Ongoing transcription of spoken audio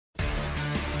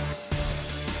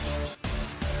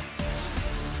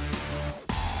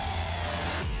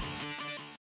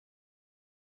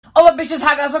Hello bitches,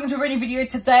 hi guys, welcome to a brand new video.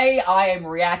 Today I am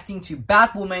reacting to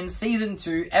Batwoman Season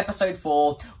 2, Episode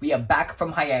 4. We are back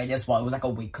from hiatus. Well, it was like a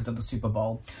week because of the Super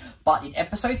Bowl. But in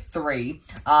Episode 3,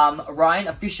 Ryan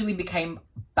officially became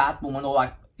Batwoman, or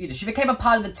like, she became a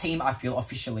part of the team, I feel,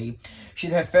 officially. She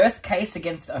did her first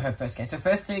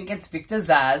thing against Victor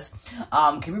Zsasz.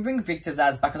 Can we bring Victor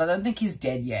Zsasz back? Because I don't think he's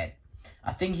dead yet.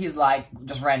 I think he's like,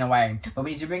 just ran away. But we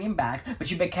need to bring him back. But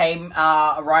she became,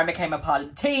 Ryan became a part of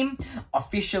the team.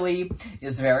 Officially.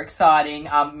 It's very exciting.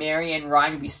 Mary and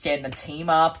Ryan, we stand the team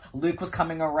up. Luke was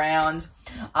coming around.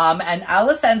 And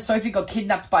Alice and Sophie got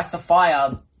kidnapped by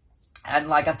Sophia. And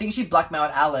like, I think she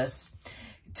blackmailed Alice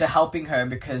to helping her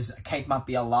because Kate might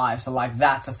be alive. So like,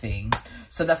 that's a thing.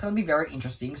 So that's going to be very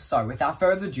interesting. So without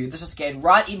further ado, let's just get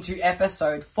right into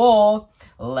Episode 4.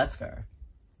 Let's go.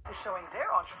 Showing their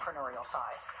entrepreneurial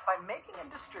side by making and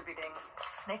distributing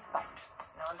snake bite,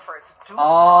 known for its dual.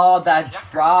 Oh, that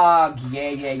drug.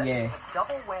 Yeah.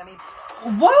 Double whammy.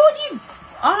 Why would you?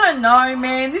 I don't know,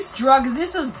 man. This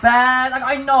is bad. Like,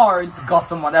 I know it's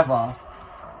Gotham, whatever.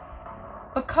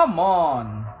 But come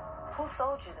on. Who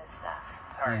sold you this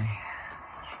stuff? Sorry. Yeah.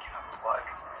 Can't give up the plug.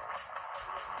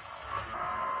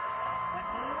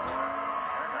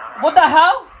 What the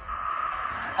hell?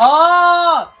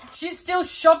 Oh! She's still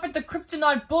shot at the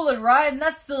kryptonite bullet, right? And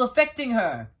that's still affecting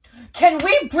her. Can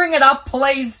we bring it up,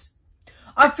 please?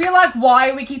 I feel like,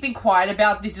 why are we keeping quiet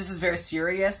about this? This is very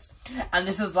serious. And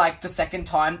this is like the second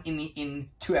time in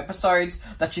 2 episodes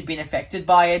that she's been affected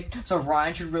by it. So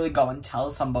Ryan should really go and tell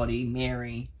somebody,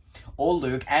 Mary, or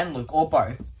Luke, or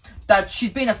both, that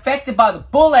she's been affected by the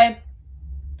bullet.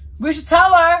 We should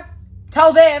tell her.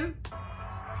 Tell them.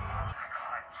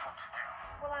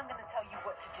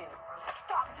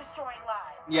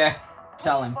 Yeah,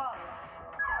 tell him. I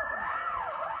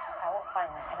will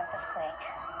finally head up the snake,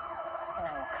 and I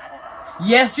will cut it off.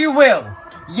 Yes, you will.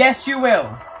 Yes, you will.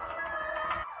 Brother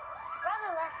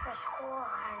left for school,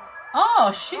 and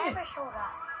Oh, shit. never showed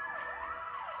up.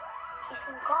 He's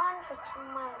been gone for 2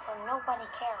 months, and nobody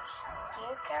cares. Do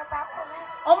you care about women?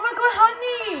 Oh my god,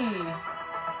 honey.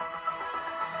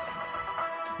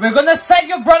 We're gonna save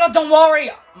your brother, don't worry.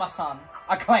 My son.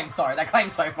 That claim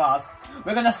so fast.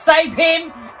 We're gonna save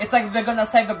him. It's like they're gonna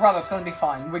save the brother. It's gonna be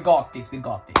fine. We got this. You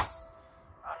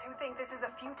think this is a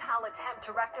futile attempt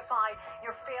to rectify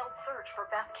your failed search for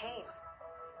Beth Kane?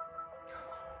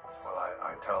 Well,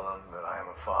 I tell them that I am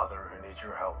a father who needs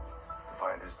your help to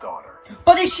find his daughter.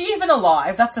 But is she even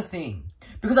alive? That's the thing.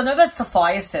 Because I know that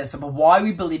Sophia says so, but why are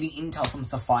we believing intel from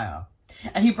Sophia?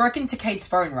 And he broke into Kate's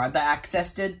phone, right? They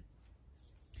accessed it.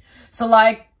 So,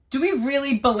 like, do we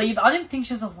really believe? I didn't think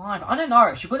she's alive. I don't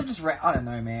know. She could have just I don't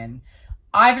know, man.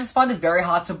 I just find it very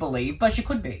hard to believe, but she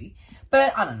could be.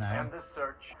 But I don't know. And the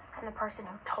search. And the person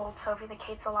who told Sophie that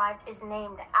Kate's alive is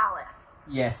named Alice.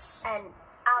 Yes. And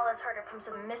Alice heard it from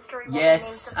some mystery woman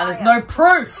Yes, named and there's Sophia. no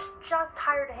proof. Just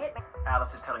hired a hitman.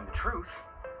 Alice is telling the truth,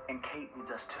 and Kate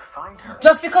needs us to find her.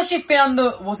 Just because she found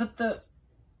the... Was it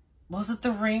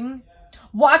the ring?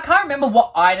 Well, I can't remember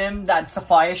what item that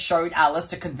Sophia showed Alice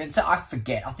to convince her. I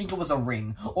forget. I think it was a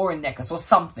ring, or a necklace, or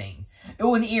something.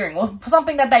 Or an earring, or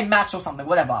something that they match, or something,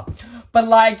 whatever. But,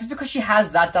 like, just because she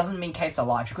has that doesn't mean Kate's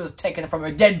alive. She could have taken it from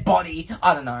her dead body.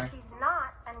 I don't know. She's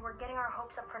not, and we're getting our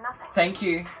hopes up for nothing. Thank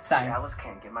you. Same. Alice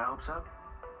can't get my hopes up,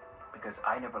 because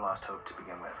I never lost hope to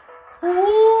begin with.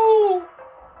 Ooh.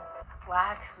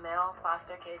 Black, male,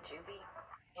 foster kid, juvie.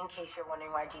 In case you're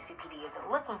wondering why GCPD isn't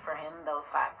looking for him, those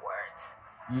 5 words.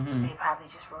 Mm-hmm. They probably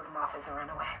just wrote him off as a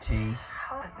runaway. T.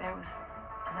 But there was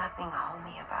nothing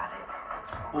homey about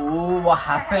it. Ooh, what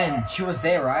happened? She was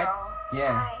there, right?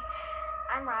 Yeah. Hi,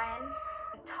 I'm Ryan.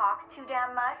 You talk too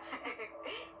damn much.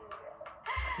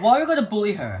 Why are we gonna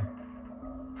bully her?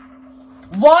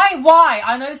 Why?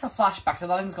 I know this is a flashback, so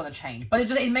nothing's gonna change. But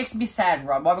it makes me sad,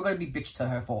 right? Why are we gonna be bitched to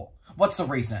her for? What's the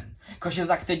reason? Because she's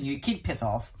like the new kid, piss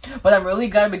off. But I'm really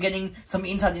glad we're getting some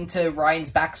insight into Ryan's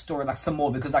backstory, like some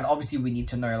more, because like obviously we need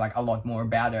to know like a lot more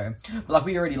about her. But like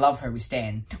we already love her, we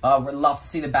stand. We'd love to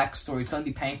see the backstory. It's gonna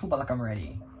be painful, but like I'm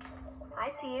ready. I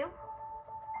see you.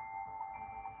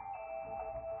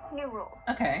 New rule.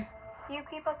 Okay. You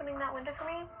keep opening that window for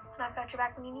me, and I've got your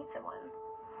back when you need someone.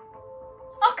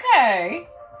 Okay.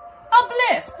 Oh,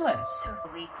 bless. 2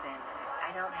 weeks in,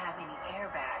 I don't have any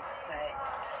airbags, but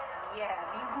yeah, if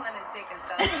you want to take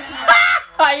us up.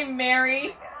 I'm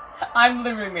Mary. I'm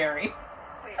literally Mary.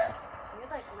 Wait, you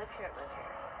like live here?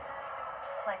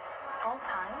 Like full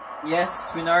time?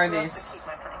 Yes, we know You also this. keep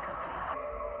my funny company.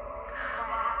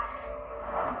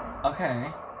 Okay.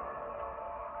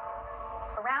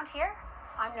 Around here,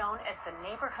 I'm known as the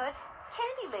neighborhood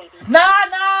candy lady.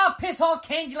 Nah, piss off,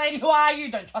 candy lady, who are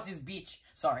you? Don't trust this bitch.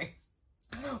 Sorry.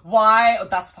 Why? Oh,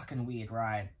 that's fucking weird,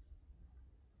 right?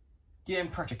 You didn't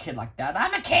approach a kid like that.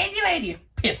 I'm a candy lady.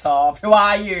 Piss off, who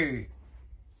are you?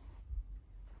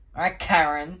 Alright,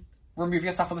 Karen, remove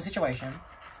yourself from the situation.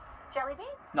 Jelly bean?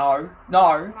 No.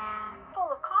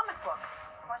 Full of comic books.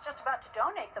 I was just about to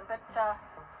donate them, but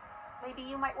maybe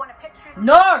you might want to pick through them.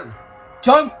 No!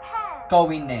 Don't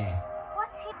go in there.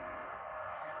 What's he?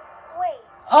 Wait,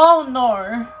 Oh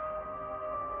no.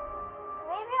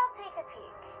 maybe I'll take a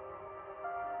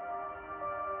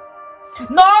peek.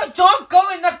 No, don't go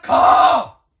in the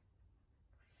car!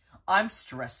 I'm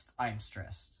stressed. I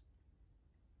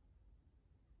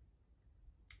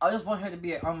just want her to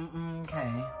be okay. Are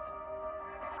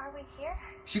we here?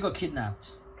 She got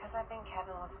kidnapped. Because I think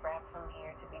Kevin was grabbed from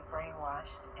here to be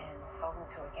brainwashed and sold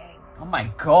into a gang. Oh my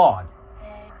god.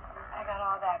 And I got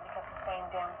all that because the same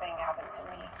damn thing happened to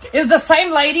me. Is the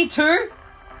same lady too?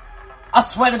 I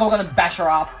swear to God, I'm gonna bash her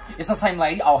up. It's the same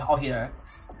lady. I'll hit her.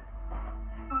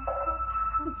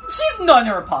 She's not in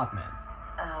her apartment.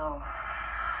 Oh,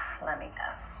 let me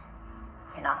guess.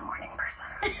 You're not a morning person.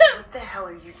 What the hell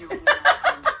are you doing?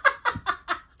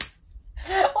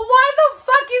 Why the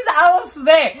fuck is Alice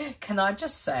there? Can I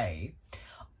just say,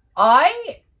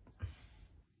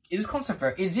 is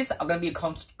this gonna be a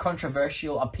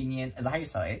controversial opinion? Is that how you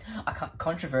say it?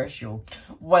 Controversial,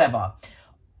 whatever.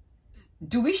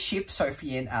 Do we ship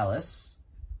Sophie and Alice?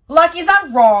 Like, is that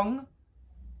wrong?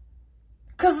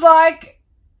 Cause like,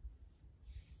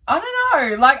 I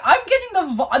don't know. Like, I'm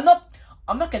getting the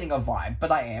I'm not getting a vibe,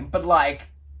 but I am. But like,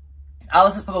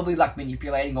 Alice is probably like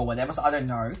manipulating or whatever. So I don't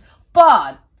know.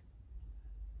 But,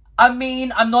 I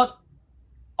mean, I'm not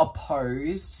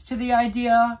opposed to the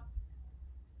idea.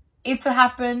 If it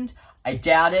happened, I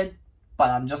doubt it, but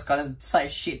I'm just gonna say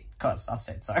shit because I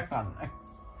said so. I don't know.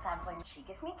 Sampling, she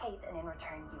gives me Kate, and in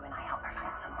return, you and I help her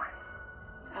find someone.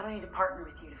 I don't need to partner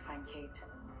with you to find Kate.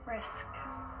 Risk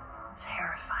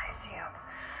terrifies you.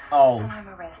 Oh. And I'm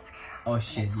a risk. Oh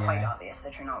shit, It's yeah. quite obvious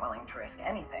that you're not willing to risk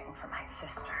anything for my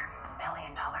sister. $1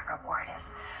 million reward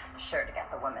is sure to get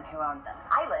the woman who owns an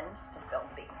island to spill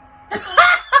the beans.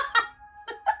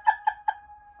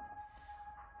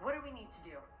 What do we need to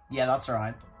do? Yeah, that's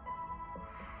right.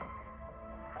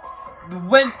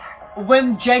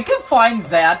 When Jacob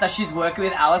finds out that she's working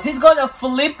with Alice, he's gonna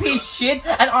flip his shit,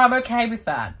 and I'm okay with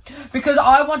that. Because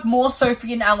I want more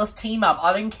Sophie and Alice team up.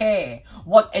 I don't care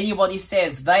what anybody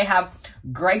says. They have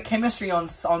great chemistry on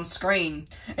screen.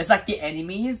 It's like the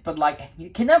enemies, but like,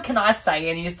 can I say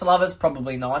enemies to lovers?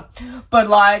 Probably not. But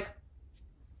like,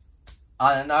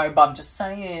 I don't know, but I'm just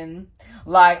saying.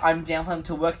 Like, I'm down for them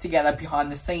to work together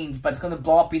behind the scenes, but it's gonna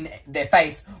blow up in their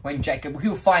face when Jacob,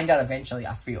 he'll find out eventually,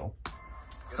 I feel.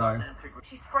 So.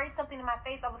 She sprayed something in my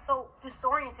face. I was so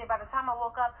disoriented by the time I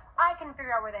woke up, I couldn't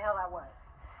figure out where the hell I was.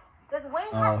 Does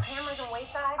Wayne have cameras in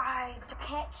Wayside? I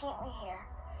can't keep me here.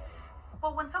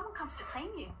 Well, when someone comes to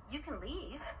claim you, you can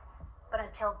leave. But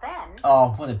until then, Oh,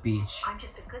 what a bitch. I'm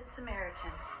just a good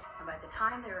Samaritan. And by the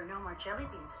time there are no more jelly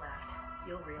beans left,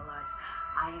 you'll realize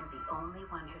I am the only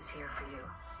one who's here for you.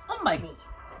 Oh my Me,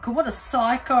 god, what a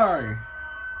psycho. the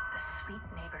sweet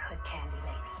neighborhood candy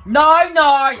lady. No!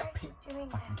 Do you mean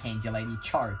Fucking candy lady,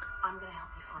 choke. I'm gonna help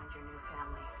you find your new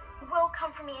family. will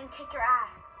come for me and kick your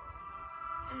ass?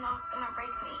 You're not gonna break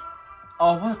me.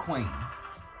 Oh, what a queen.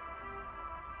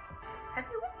 Have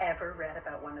you ever read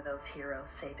about one of those heroes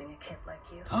saving a kid like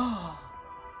you?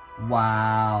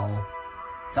 Wow.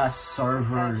 That's so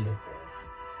rude.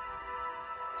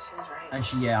 She was right.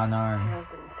 And yeah, I know. Heroes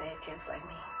didn't save kids like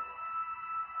me.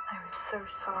 I'm so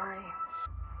sorry.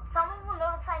 Someone will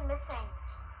notice I'm missing.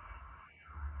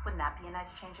 Wouldn't that be a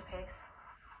nice change of pace?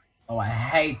 Oh, I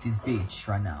hate this bitch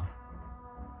right now.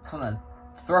 I just wanna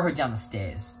throw her down the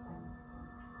stairs.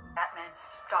 Batman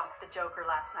stopped the Joker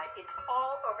last night. It's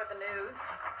all over the news.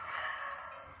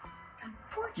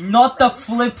 Unfortunately, Not the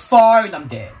flip phone! I'm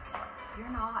dead. you're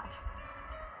not.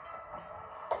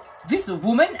 This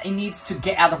woman needs to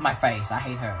get out of my face. I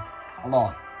hate her. A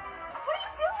lot. What are you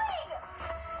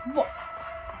doing? What?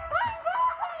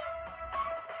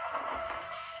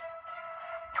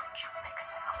 Don't you make a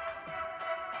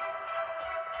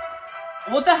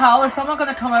sound. What the hell? Is someone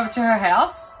gonna come over to her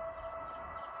house?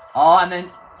 Oh, and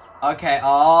then... Okay,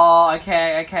 oh,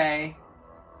 okay.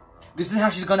 This is how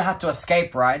she's gonna have to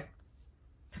escape, right?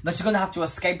 That she's gonna have to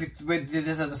escape with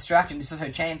this a distraction. This is her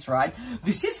chance, right?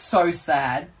 This is so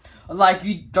sad. Like,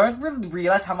 you don't really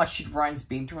realize how much shit Ryan's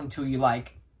been through until you,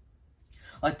 like,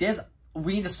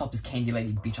 we need to stop this candy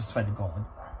lady bitch, I swear to God.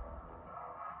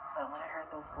 But when I heard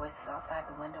those voices outside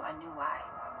the window, I knew why.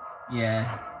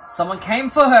 Yeah. Someone came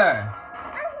for her.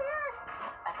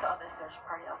 I saw the search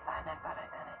party outside and I thought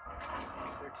I'd done it.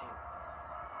 13.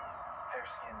 Fair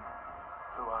skin.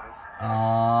 Blue eyes.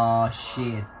 Oh,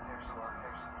 shit. Hair's long.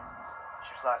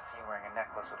 She was last seen wearing a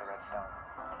necklace with a red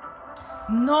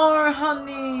stone. No,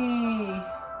 honey.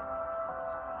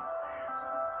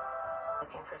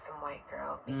 Looking for some white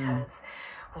girl because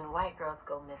when white girls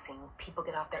go missing, people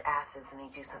get off their asses and they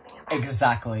do something about it.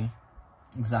 Exactly.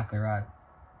 Exactly right.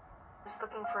 I was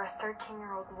looking for a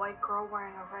 13-year-old white girl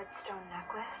wearing a red stone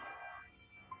necklace.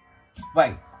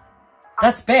 Wait.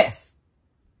 That's Beth.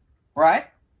 Right?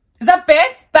 Is that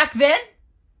Beth back then?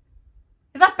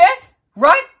 Is that Beth?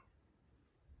 Right?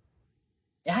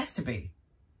 It has to be.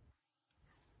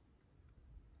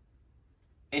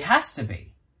 It has to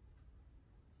be.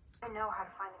 I know how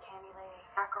to find the candy lady.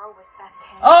 That girl was Beth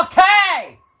Candy.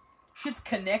 Okay! Shit's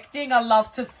connecting. I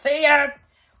love to see it.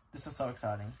 This is so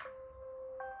exciting.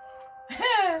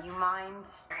 You mind?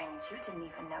 And you didn't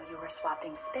even know you were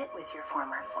swapping spit with your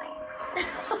former flame.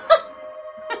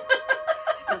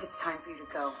 I think it's time for you to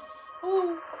go.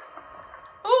 Ooh.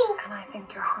 Ooh. And I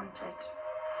think you're haunted.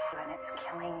 And it's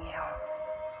killing you.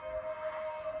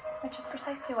 Which is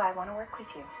precisely why I want to work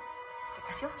with you.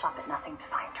 Because you'll stop at nothing to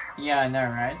find her. Yeah, I know,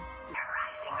 right?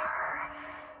 Terrorizing her.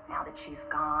 Now that she's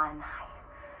gone,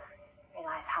 I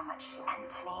realize how much she meant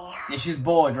to me. Yeah, she's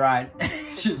bored, right?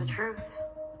 This is the truth.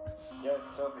 Yo,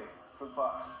 Sophie. It's Luke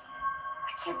Fox.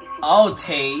 I can't be seen. Oh,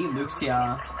 T.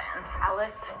 Lucia. Understand.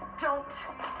 Alice, don't.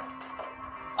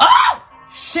 Oh!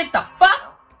 Shit, the fuck?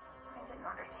 I didn't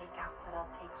order takeout, but I'll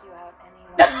take you out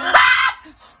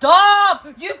anyway. Stop!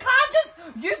 You can't just...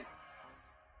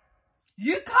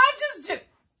 You can't just do...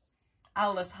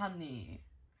 Alice, honey.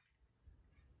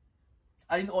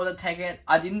 I didn't order takeout.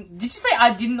 Did you say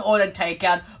I didn't order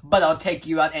takeout, but I'll take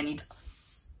you out any...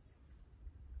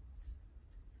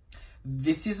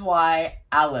 This is why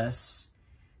Alice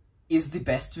is the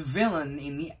best villain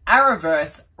in the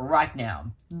Arrowverse right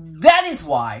now. That is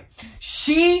why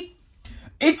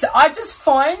I just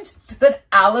find that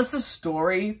Alice's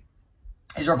story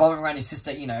is revolving around his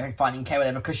sister, you know, finding Kate,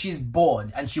 whatever, because she's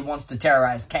bored and she wants to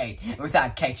terrorize Kate. And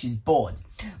without Kate, she's bored.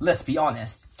 Let's be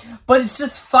honest. But it's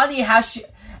just funny how I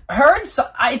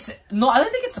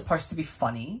don't think it's supposed to be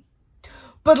funny.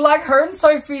 But like her and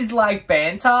Sophie's like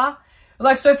banter,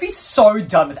 like Sophie's so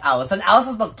done with Alice and Alice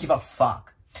does not give a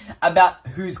fuck about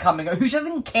who's coming or who. She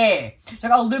doesn't care. She's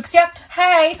like, oh, Luke's here.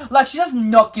 Hey. Like, she does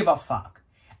not give a fuck.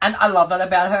 And I love that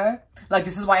about her. Like,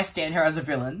 this is why I stand her as a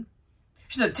villain.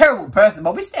 She's a terrible person,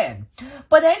 but we stand.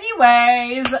 But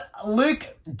anyways, Luke,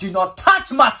 do not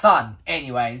touch my son.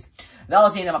 Anyways, that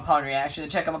was the end of my part 1 reaction.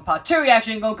 Check out my part 2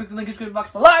 reaction. Go click the link in the description box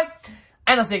below.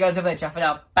 And I'll see you guys over there. Ciao for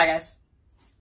now. Bye, guys.